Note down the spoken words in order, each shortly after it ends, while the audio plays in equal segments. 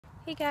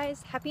Hey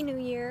guys, Happy New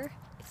Year!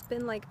 It's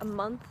been like a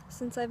month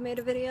since I've made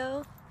a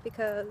video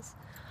because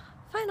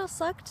finals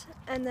sucked,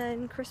 and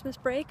then Christmas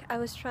break, I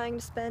was trying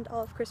to spend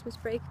all of Christmas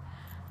break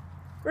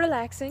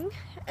relaxing,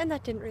 and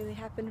that didn't really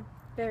happen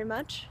very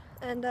much.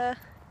 And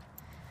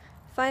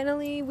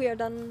finally we are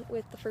done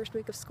with the first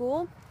week of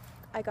school.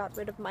 I got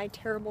rid of my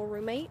terrible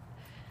roommate,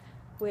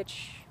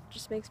 which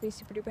just makes me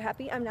super duper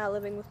happy. I'm now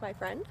living with my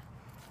friend.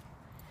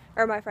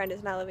 Or my friend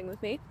is now living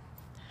with me.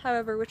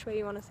 However, which way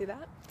you want to see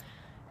that.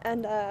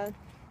 And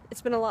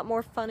it's been a lot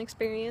more fun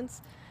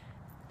experience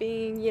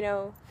being,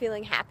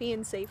 feeling happy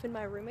and safe in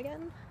my room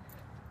again.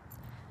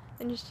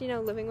 And just,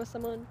 living with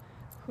someone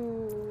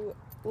who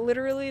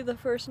literally the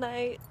first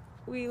night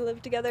we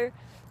lived together,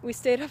 we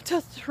stayed up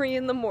till 3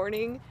 in the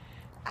morning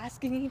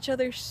asking each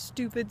other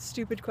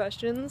stupid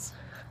questions.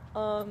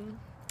 And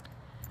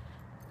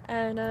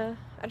I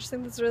just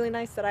think that's really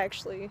nice that I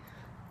actually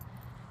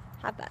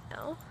have that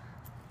now.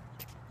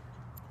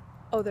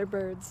 Oh, they're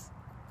birds.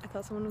 I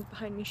thought someone was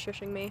behind me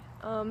shushing me.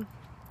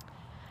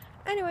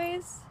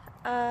 Anyways,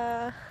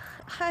 I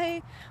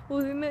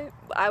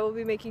will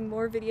be making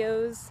more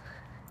videos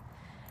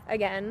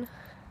again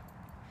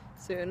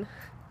soon.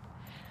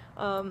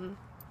 And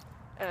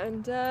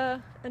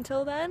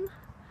until then,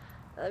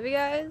 I love you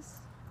guys.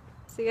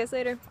 See you guys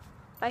later.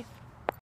 Bye.